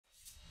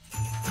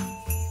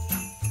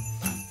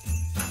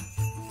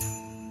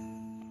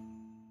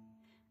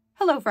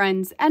Hello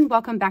friends, and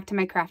welcome back to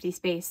my crafty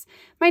space.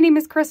 My name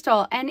is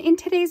Crystal, and in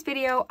today's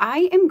video,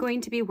 I am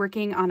going to be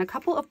working on a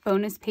couple of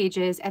bonus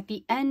pages at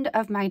the end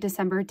of my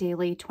December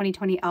Daily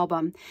 2020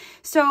 album.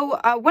 So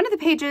one of the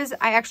pages,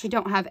 I actually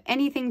don't have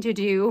anything to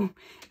do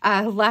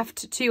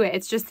left to it.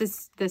 It's just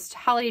this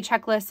holiday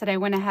checklist that I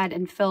went ahead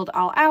and filled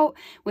all out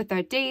with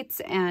the dates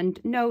and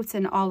notes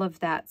and all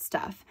of that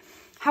stuff.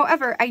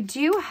 However, I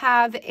do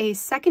have a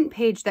second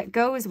page that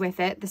goes with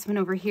it, this one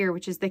over here,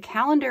 which is the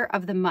calendar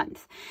of the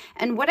month.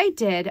 And what I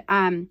did,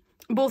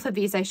 both of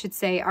these, I should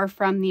say, are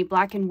from the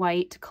black and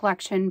white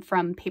collection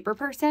from Paper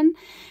Person.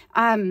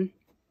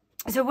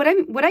 So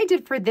what I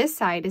did for this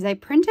side is I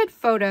printed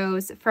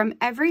photos from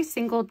every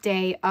single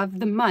day of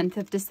the month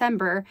of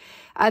December.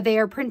 They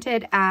are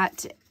printed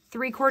at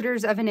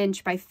 3/4 of an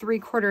inch by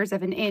 3/4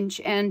 of an inch,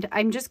 and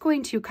I'm just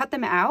going to cut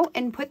them out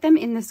and put them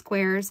in the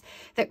squares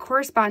that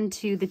correspond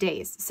to the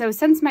days. So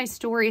since my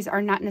stories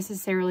are not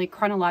necessarily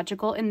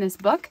chronological in this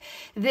book,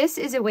 this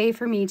is a way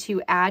for me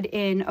to add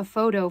in a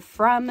photo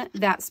from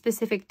that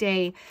specific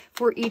day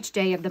for each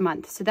day of the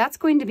month. So that's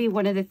going to be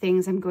one of the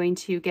things I'm going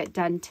to get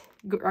done.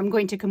 I'm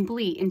going to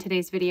complete in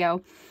today's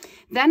video.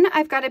 Then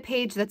I've got a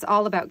page that's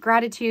all about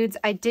gratitudes.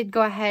 I did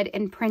go ahead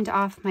and print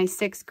off my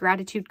 6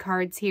 gratitude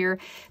cards here.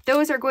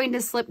 Those are going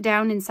to slip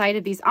down inside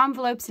of these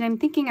envelopes, and I'm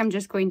thinking I'm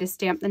just going to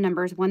stamp the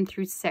numbers 1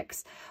 through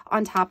 6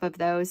 on top of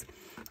those.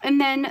 And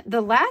then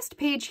the last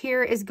page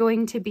here is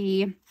going to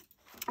be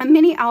a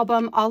mini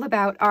album all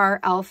about our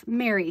elf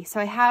Mary. So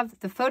I have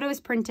the photos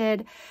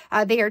printed.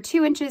 They are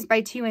 2 inches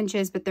by 2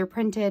 inches, but they're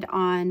printed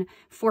on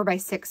 4 by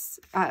 6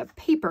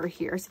 paper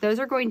here. So those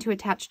are going to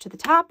attach to the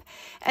top.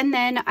 And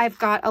then I've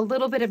got a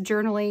little bit of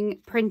journaling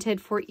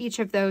printed for each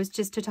of those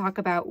just to talk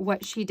about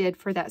what she did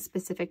for that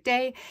specific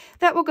day.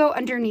 That will go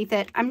underneath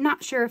it. I'm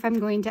not sure if I'm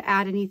going to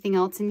add anything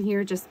else in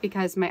here just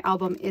because my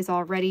album is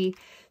already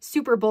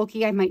super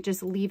bulky. I might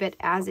just leave it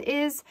as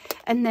is.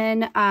 And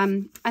then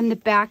on the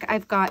back,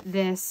 I've got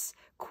this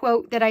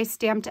quote that I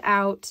stamped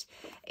out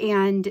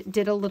and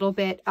did a little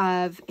bit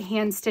of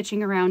hand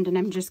stitching around, and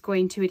I'm just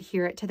going to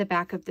adhere it to the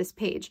back of this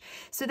page.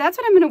 So that's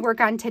what I'm going to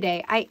work on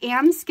today. I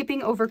am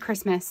skipping over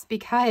Christmas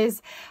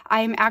because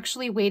I'm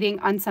actually waiting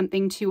on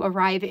something to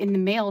arrive in the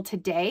mail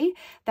today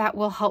that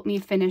will help me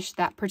finish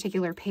that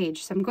particular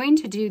page. So I'm going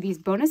to do these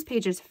bonus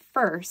pages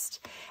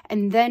first,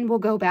 and then we'll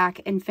go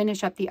back and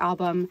finish up the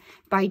album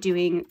by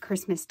doing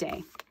Christmas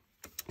Day.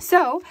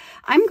 So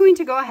I'm going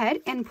to go ahead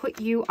and put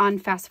you on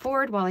fast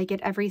forward while I get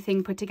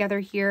everything put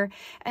together here.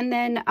 And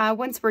then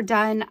once we're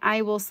done,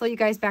 I will slow you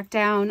guys back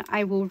down.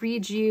 I will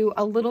read you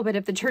a little bit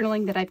of the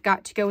journaling that I've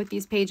got to go with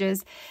these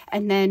pages.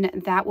 And then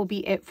that will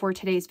be it for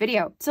today's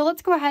video. So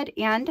let's go ahead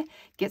and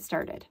get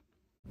started.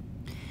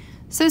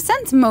 So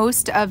since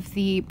most of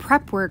the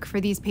prep work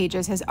for these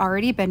pages has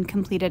already been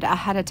completed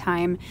ahead of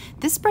time,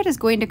 this spread is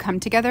going to come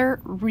together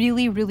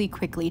really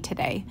quickly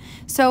today.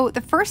 So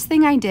the first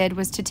thing I did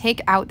was to take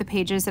out the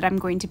pages that I'm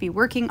going to be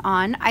working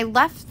on. I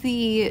left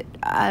the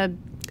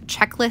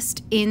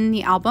checklist in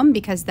the album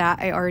because that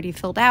I already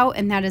filled out,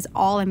 and that is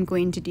all I'm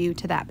going to do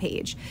to that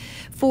page.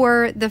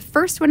 For the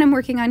first one I'm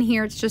working on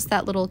here, it's just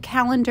that little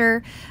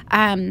calendar.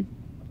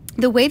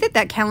 The way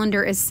that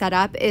calendar is set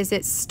up is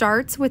it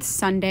starts with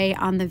Sunday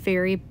on the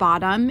very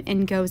bottom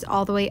and goes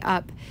all the way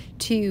up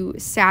to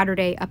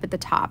Saturday up at the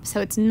top.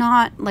 So it's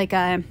not like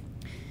a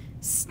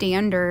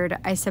standard,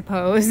 I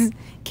suppose,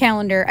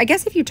 calendar. I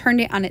guess if you turned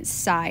it on its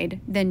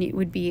side, then it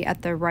would be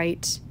at the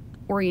right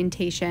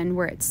orientation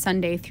where it's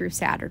Sunday through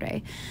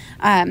Saturday.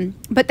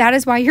 But that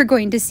is why you're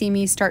going to see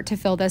me start to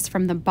fill this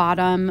from the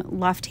bottom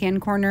left-hand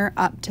corner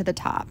up to the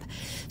top.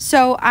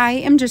 So I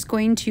am just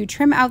going to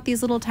trim out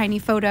these little tiny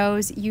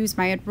photos, use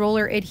my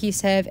roller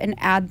adhesive, and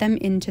add them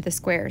into the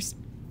squares.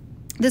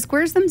 The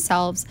squares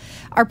themselves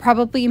are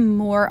probably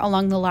more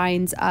along the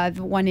lines of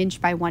 1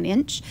 inch by 1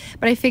 inch,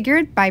 but I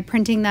figured by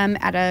printing them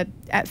at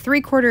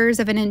 3/4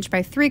 of an inch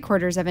by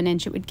 3/4 of an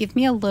inch, it would give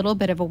me a little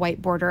bit of a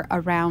white border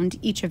around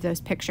each of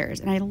those pictures.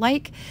 And I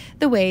like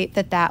the way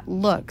that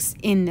looks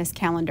in this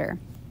calendar.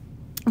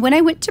 When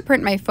I went to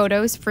print my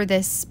photos for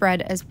this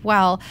spread as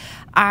well,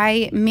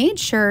 I made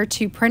sure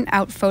to print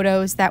out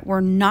photos that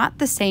were not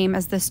the same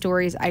as the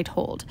stories I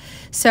told.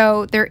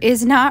 So there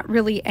is not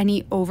really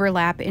any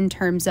overlap in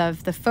terms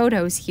of the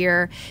photos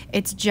here.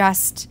 It's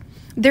just,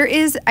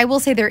 I will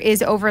say there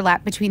is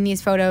overlap between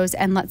these photos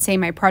and, let's say,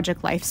 my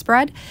Project Life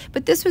spread,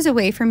 but this was a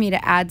way for me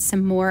to add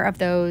some more of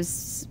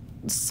those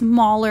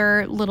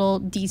smaller little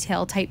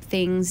detail type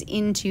things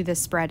into the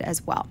spread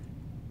as well.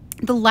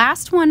 The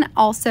last one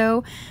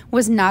also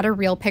was not a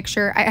real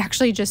picture. I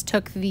actually just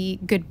took the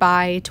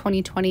Goodbye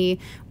 2020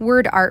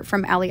 word art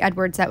from Allie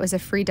Edwards. That was a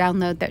free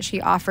download that she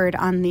offered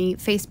on the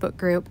Facebook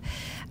group.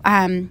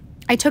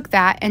 I took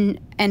that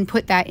and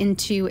put that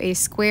into a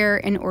square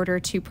in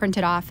order to print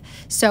it off.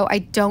 So I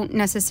don't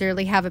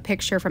necessarily have a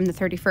picture from the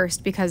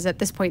 31st because at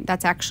this point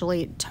that's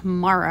actually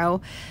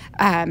tomorrow.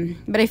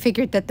 But I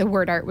figured that the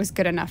word art was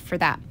good enough for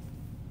that.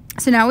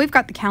 So now we've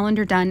got the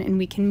calendar done and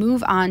we can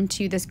move on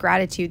to this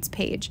gratitudes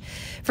page.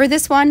 For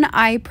this one,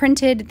 I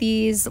printed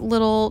these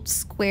little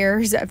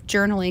squares of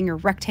journaling, or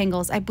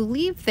rectangles. I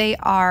believe they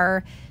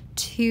are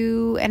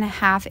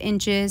 2.5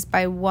 inches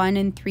by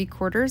 1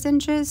 3/4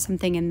 inches.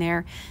 Something in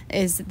there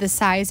is the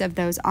size of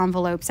those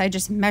envelopes. I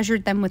just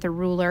measured them with a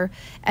ruler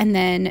and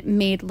then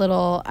made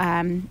little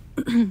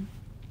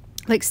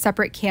like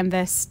separate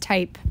canvas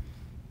type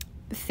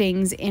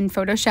things in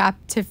Photoshop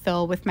to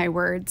fill with my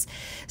words.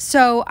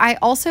 So I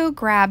also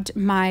grabbed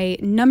my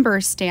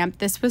number stamp.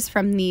 This was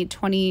from the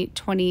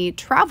 2020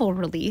 travel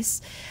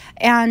release,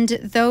 and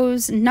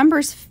those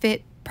numbers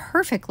fit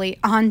perfectly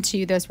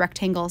onto those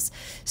rectangles.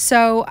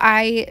 So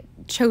I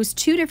chose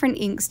 2 different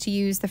inks to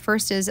use. The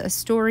first is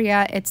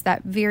Astoria. It's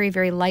that very,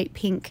 very light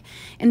pink.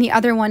 And the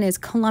other one is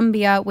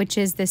Columbia, which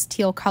is this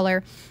teal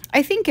color.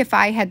 I think if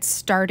I had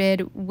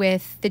started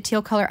with the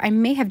teal color, I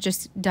may have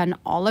just done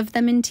all of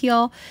them in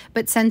teal.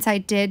 But since I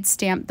did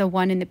stamp the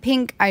one in the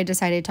pink, I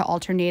decided to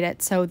alternate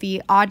it. So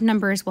the odd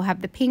numbers will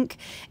have the pink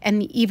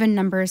and the even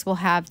numbers will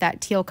have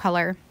that teal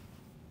color.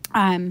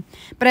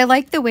 But I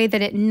like the way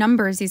that it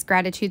numbers these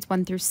gratitudes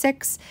 1 through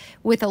 6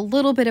 with a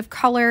little bit of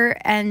color,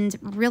 and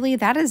really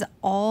that is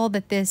all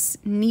that this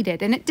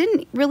needed. And it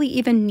didn't really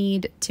even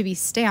need to be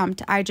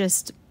stamped. I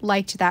just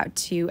liked that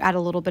to add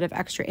a little bit of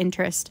extra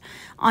interest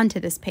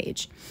onto this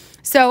page.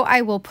 So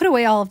I will put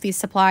away all of these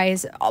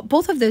supplies.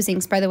 Both of those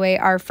inks, by the way,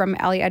 are from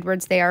Allie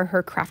Edwards. They are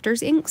her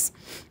crafter's inks.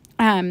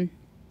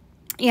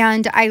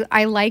 And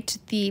I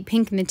liked the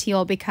pink and the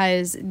teal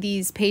because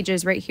these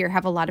pages right here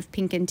have a lot of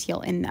pink and teal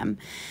in them.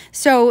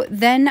 So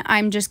then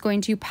I'm just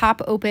going to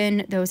pop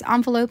open those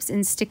envelopes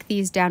and stick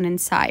these down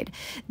inside.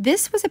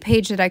 This was a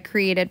page that I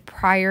created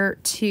prior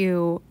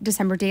to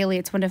December Daily.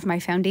 It's one of my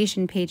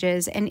foundation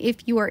pages. And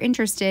if you are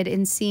interested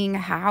in seeing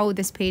how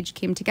this page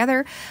came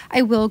together,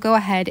 I will go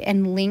ahead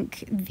and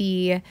link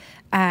the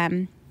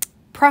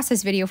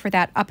process video for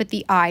that up at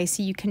the eye,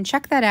 so you can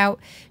check that out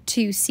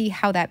to see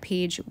how that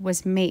page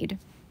was made.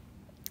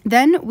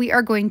 Then we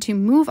are going to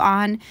move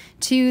on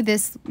to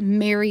this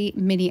Mary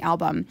mini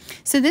album.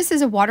 So this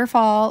is a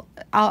waterfall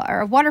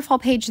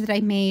page that I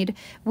made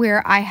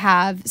where I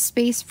have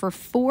space for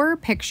 4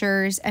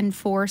 pictures and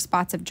 4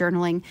 spots of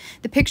journaling.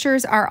 The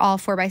pictures are all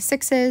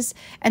 4x6s,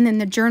 and then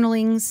the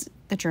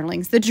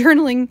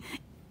journaling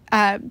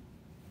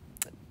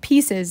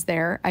pieces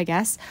there, I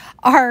guess,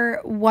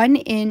 are 1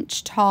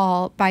 inch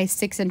tall by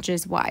 6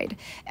 inches wide.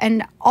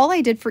 And all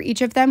I did for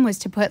each of them was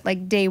to put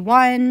like day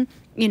 1,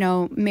 you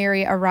know,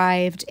 Mary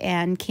arrived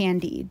and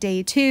candy.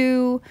 Day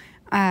 2,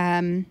 you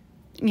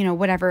know,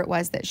 whatever it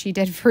was that she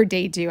did for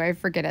day 2, I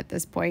forget at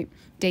this point.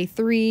 Day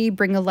 3,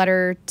 bring a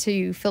letter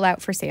to fill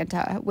out for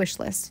Santa, a wish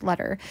list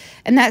letter,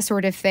 and that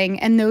sort of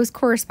thing. And those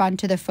correspond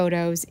to the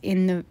photos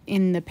in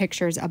the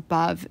pictures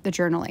above the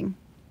journaling.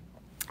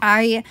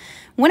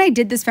 When I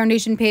did this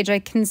foundation page, I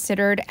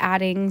considered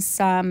adding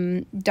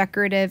some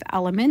decorative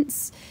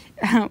elements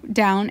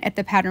down at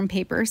the pattern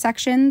paper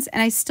sections,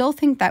 and I still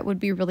think that would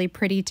be really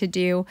pretty to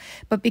do,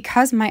 but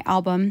because my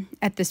album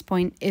at this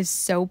point is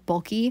so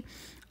bulky,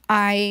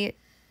 I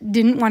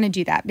didn't want to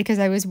do that because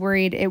I was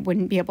worried it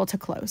wouldn't be able to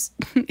close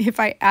if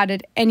I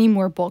added any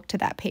more bulk to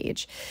that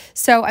page.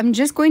 So I'm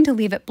just going to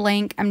leave it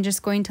blank. I'm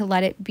just going to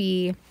let it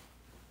be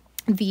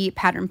the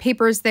pattern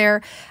papers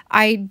there.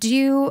 I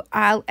do,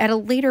 at a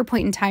later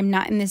point in time,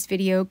 not in this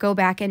video, go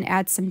back and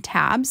add some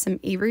tabs, some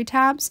Avery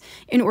tabs,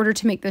 in order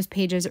to make those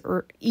pages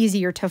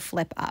easier to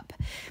flip up.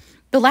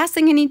 The last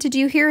thing I need to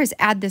do here is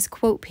add this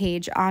quote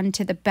page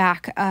onto the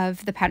back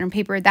of the pattern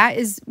paper. That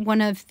is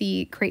one of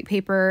the Crate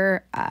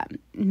Paper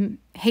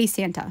Hey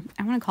Santa.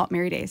 I want to call it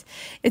Merry Days.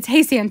 It's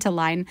Hey Santa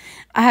line.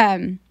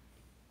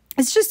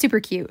 It's just super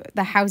cute,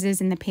 the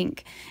houses in the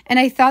pink. And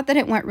I thought that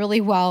it went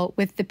really well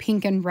with the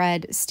pink and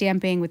red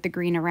stamping with the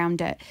green around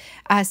it.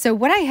 So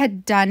what I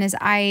had done is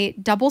I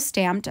double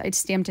stamped. I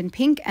stamped in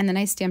pink and then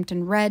I stamped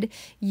in red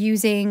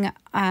using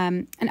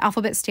an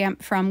alphabet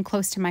stamp from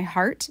Close to My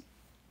Heart.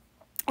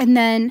 And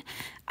then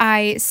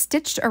I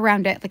stitched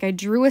around it, like I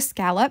drew a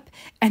scallop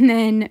and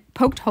then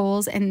poked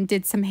holes and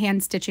did some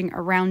hand stitching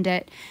around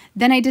it.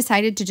 Then I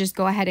decided to just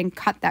go ahead and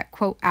cut that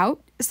quote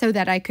out so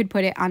that I could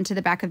put it onto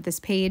the back of this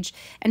page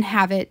and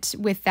have it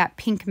with that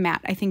pink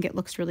mat. I think it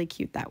looks really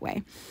cute that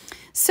way.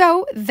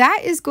 So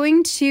that is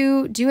going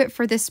to do it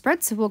for this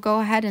spread. So we'll go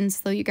ahead and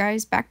slow you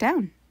guys back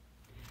down.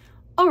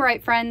 All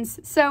right, friends,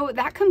 so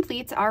that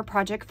completes our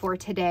project for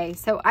today.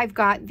 So I've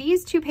got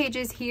these 2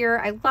 pages here.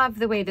 I love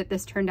the way that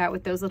this turned out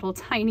with those little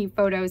tiny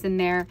photos in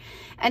there.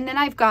 And then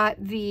I've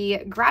got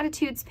the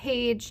gratitudes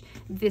page,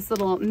 this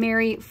little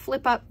Mary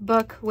flip up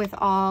book with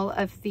all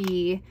of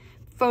the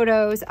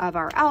photos of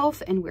our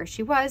elf and where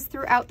she was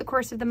throughout the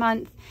course of the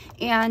month.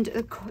 And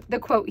the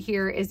quote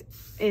here is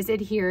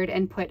adhered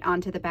and put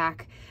onto the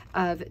back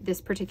of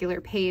this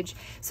particular page.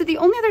 So the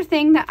only other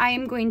thing that I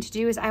am going to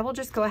do is I will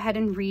just go ahead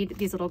and read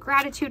these little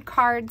gratitude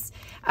cards.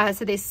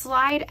 So they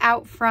slide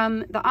out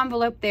from the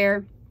envelope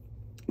there.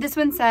 This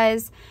one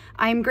says,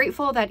 "I am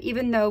grateful that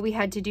even though we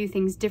had to do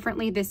things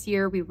differently this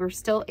year, we were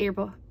still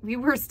we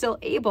were still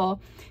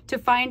able to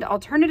find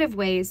alternative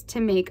ways to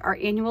make our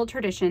annual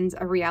traditions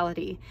a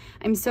reality.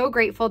 I'm so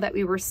grateful that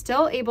we were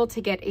still able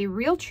to get a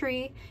real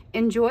tree,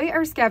 enjoy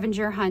our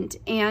scavenger hunt,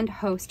 and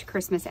host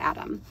Christmas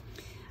Adam.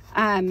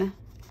 I'm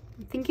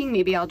thinking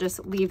maybe I'll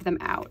just leave them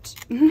out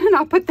and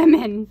I'll put them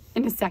in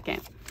a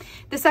second.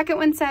 The second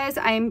one says,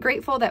 I am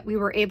grateful that we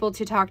were able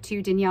to talk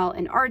to Danielle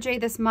and RJ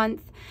this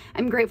month.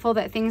 I'm grateful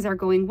that things are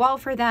going well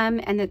for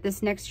them and that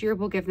this next year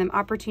will give them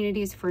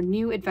opportunities for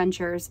new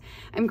adventures.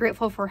 I'm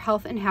grateful for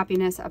health and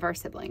happiness of our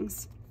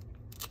siblings.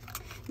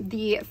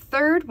 The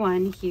third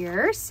one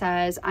here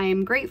says, I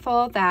am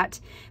grateful that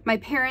my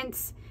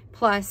parents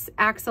plus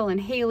Axel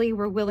and Haley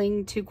were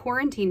willing to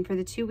quarantine for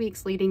the 2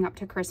 weeks leading up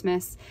to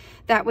Christmas.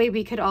 That way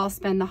we could all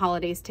spend the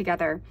holidays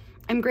together.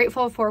 I'm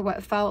grateful for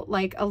what felt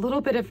like a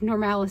little bit of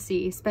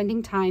normalcy,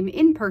 spending time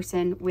in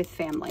person with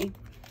family.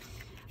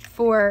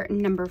 For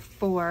number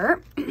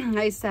 4,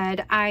 I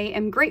said, I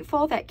am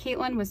grateful that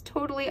Caitlin was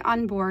totally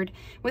on board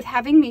with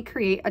having me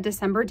create a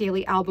December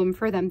daily album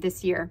for them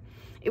this year.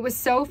 It was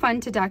so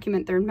fun to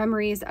document their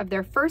memories of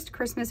their first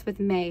Christmas with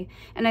May,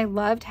 and I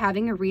loved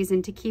having a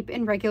reason to keep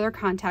in regular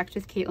contact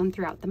with Caitlin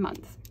throughout the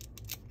month.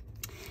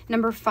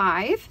 Number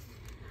 5,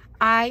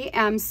 I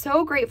am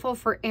so grateful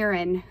for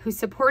Aaron, who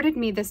supported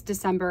me this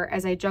December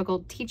as I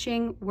juggled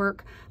teaching,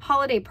 work,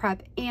 holiday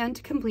prep,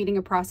 and completing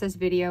a process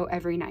video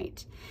every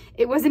night.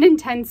 It was an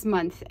intense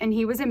month, and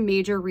he was a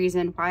major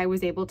reason why I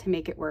was able to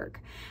make it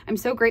work. I'm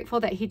so grateful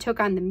that he took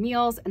on the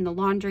meals and the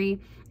laundry,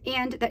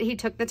 and that he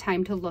took the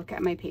time to look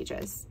at my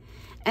pages.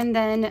 And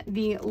then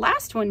the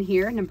last one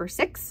here, number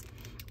 6,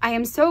 I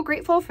am so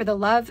grateful for the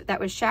love that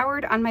was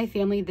showered on my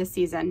family this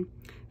season.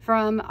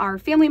 From our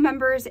family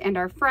members and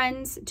our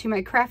friends to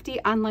my crafty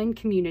online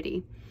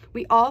community.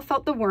 We all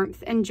felt the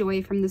warmth and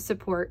joy from the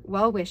support,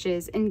 well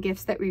wishes, and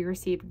gifts that we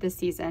received this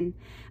season.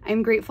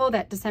 I'm grateful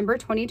that December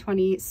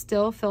 2020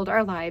 still filled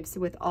our lives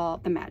with all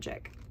the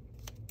magic.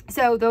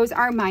 So those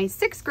are my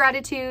 6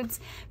 gratitudes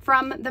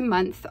from the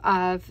month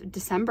of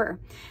December.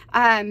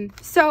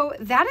 So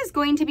that is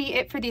going to be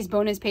it for these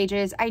bonus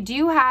pages. I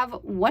do have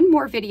one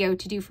more video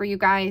to do for you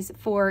guys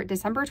for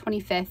December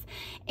 25th.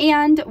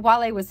 And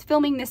while I was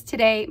filming this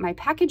today, my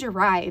package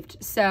arrived.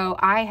 So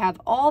I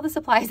have all the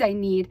supplies I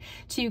need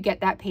to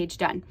get that page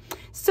done.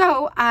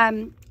 So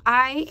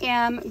I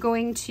am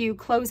going to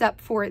close up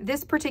for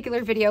this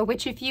particular video,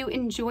 which if you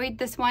enjoyed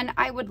this one,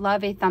 I would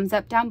love a thumbs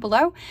up down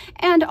below.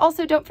 And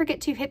also don't forget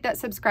to hit that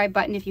subscribe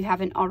button if you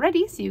haven't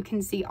already, so you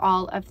can see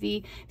all of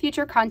the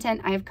future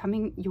content I have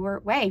coming your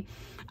way.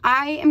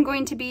 I am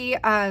going to be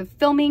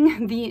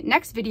filming the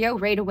next video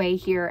right away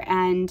here,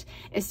 and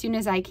as soon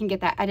as I can get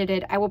that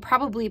edited, I will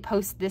probably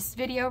post this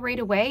video right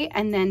away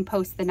and then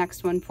post the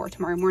next one for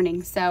tomorrow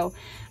morning. So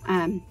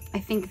I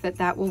think that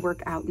that will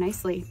work out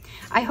nicely.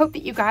 I hope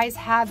that you guys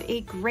have a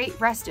great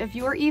rest of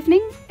your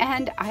evening,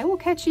 and I will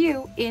catch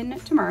you in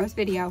tomorrow's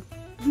video.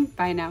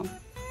 Bye now.